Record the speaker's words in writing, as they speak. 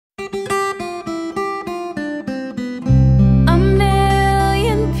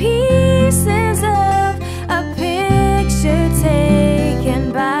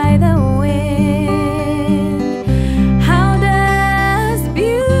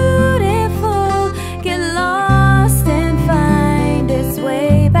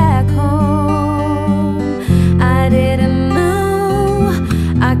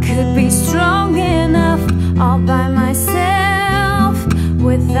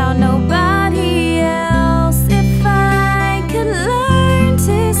about nobody else. If I could learn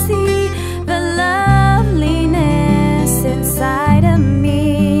to see the loveliness inside of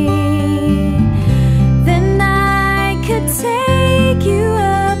me, then I could take you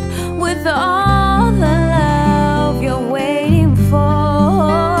up with all the love you're waiting for.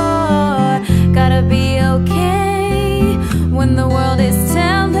 Gotta be okay when the world is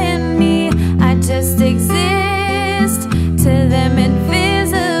telling me I just exist to them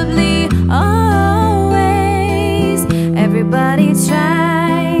invisibly. Always everybody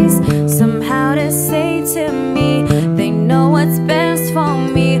tries somehow to say to me